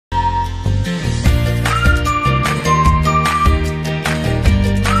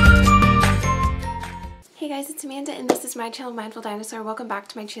is my channel, Mindful Dinosaur. Welcome back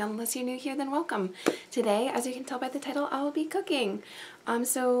to my channel. Unless you're new here, then welcome. Today, as you can tell by the title, I will be cooking.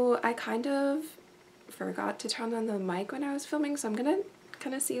 So I kind of forgot to turn on the mic when I was filming, so I'm gonna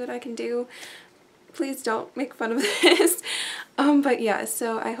kind of see what I can do. Please don't make fun of this. But yeah,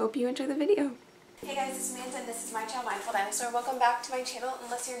 so I hope you enjoy the video. Hey guys, it's Amanda and this is my channel, Mindful Dinosaur. Welcome back to my channel.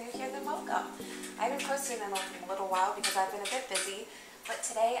 Unless you're new here, then welcome. I haven't posted in a little while because I've been a bit busy, but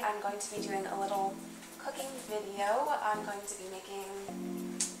today I'm going to be doing a little cooking video. I'm going to be making,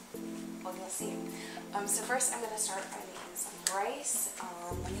 well, you'll see. So first I'm going to start by making some rice.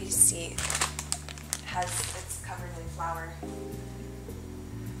 Let me see. It's covered in flour.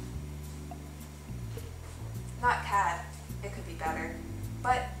 Not cad. It could be better,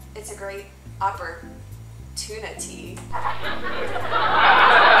 but it's a great opportunity. Alright,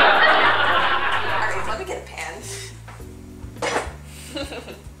 let me get a pan.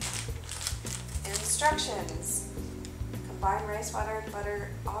 Instructions. Combine rice, water,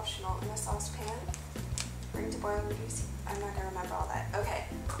 butter, optional in a saucepan. Bring to boil, reduce. I'm not going to remember all that. Okay.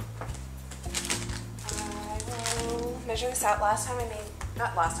 I will measure this out. Last time I made,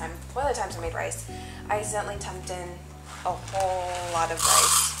 not last time, one of the times I made rice, I accidentally dumped in a whole lot of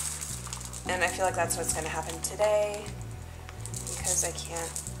rice. And I feel like that's what's going to happen today because I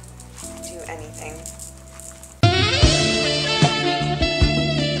can't do anything.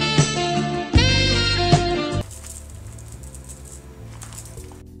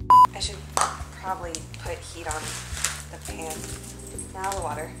 I should probably put heat on the pan. Now the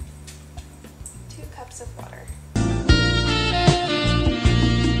water. 2 cups of water.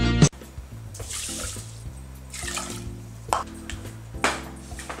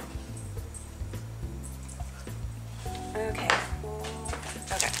 Okay,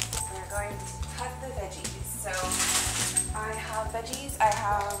 we're going to cut the veggies. So I have veggies, I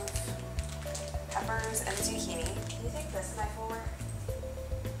have peppers and zucchini. Do you think this knife will work?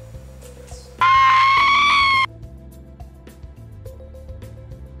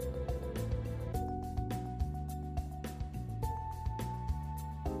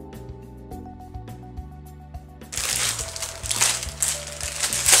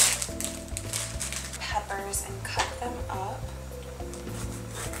 Peppers and cut them up.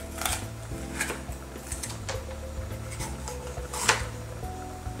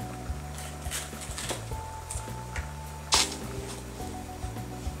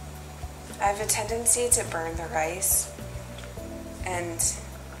 I have a tendency to burn the rice, and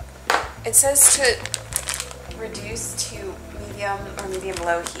it says to reduce to medium or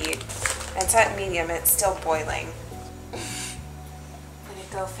medium-low heat. It's at medium, it's still boiling. I'm gonna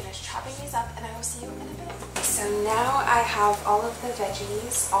go finish chopping these up and I will see you in a bit. So now I have all of the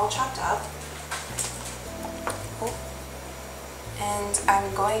veggies all chopped up. Oh. And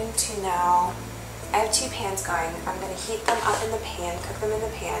I'm going to now, I have 2 pans going. I'm going to heat them up in the pan, cook them in the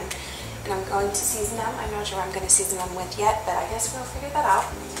pan. And I'm going to season them. I'm not sure what I'm going to season them with yet, but I guess we'll figure that out.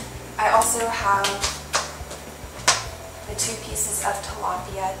 I also have the 2 pieces of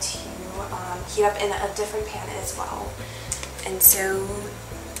tilapia to heat up in a different pan as well. And so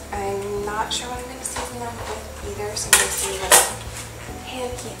I'm not sure what I'm going to season them with either, so I'm going to see when the pan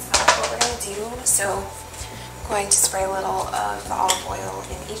heats up what we're going to do. So I'm going to spray a little of the olive oil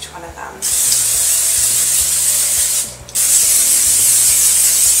in each one of them.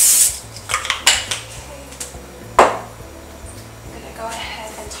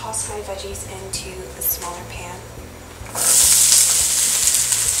 Toss my veggies into the smaller pan.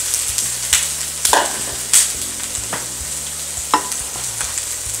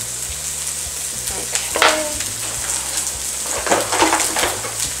 Okay.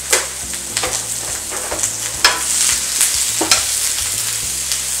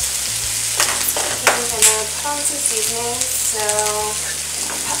 I'm gonna put on some seasoning, so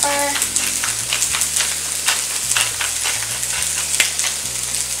pepper.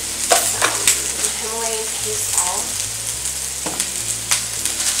 Sea salt.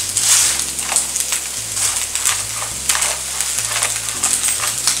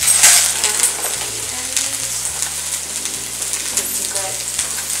 The secret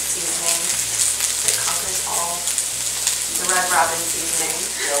seasoning that conquers all, the Red Robin seasoning.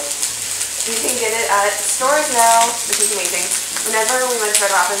 Yep. You can get it at stores now, which is amazing. Whenever we went to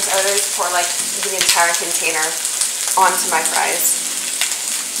Red Robin's, I would always pour like the entire container onto my fries.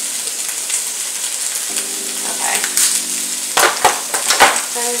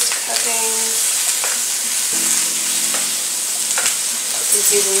 Finished cooking. You can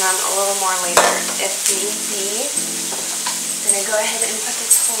season them a little more later if need be. I'm going to go ahead and put the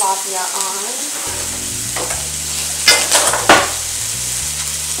tilapia on.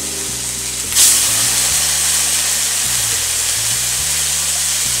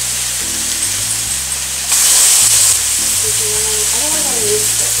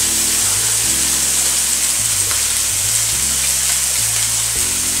 veggies.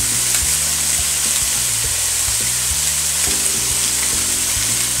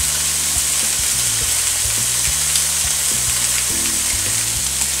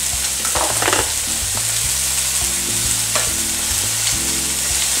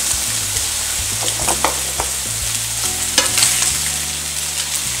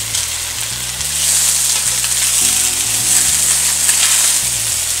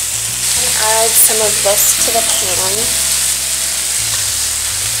 Add some of this to the pan.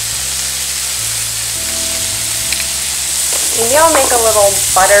 Maybe I'll make a little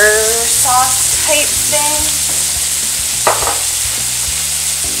butter sauce type thing.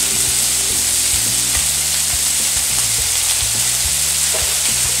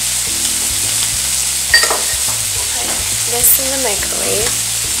 Put this in the microwave.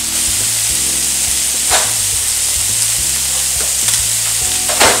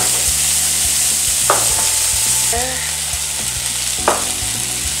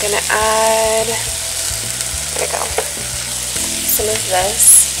 Gonna add, there we go, some of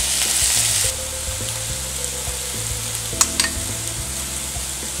this.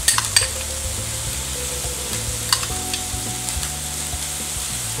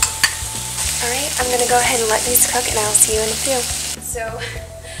 Alright, I'm gonna go ahead and let these cook and I'll see you in a few. So,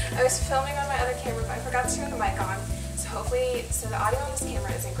 I was filming on my other camera but I forgot to turn the mic on. So hopefully, the audio on this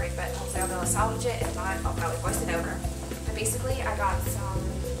camera isn't great, but hopefully I'll be able to salvage it. If not, I'll probably voice it over. But basically, I got some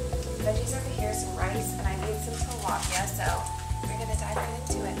veggies over here, some rice, and I made some tilapia, so we're gonna dive right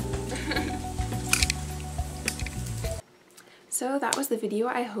into it. So that was the video.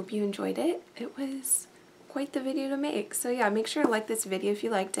 I hope you enjoyed it. It was quite the video to make. So yeah, make sure to like this video if you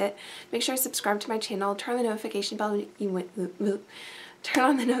liked it. Make sure to subscribe to my channel, turn on the notification bell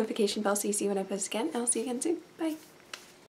so you see when I post again, and I'll see you again soon. Bye.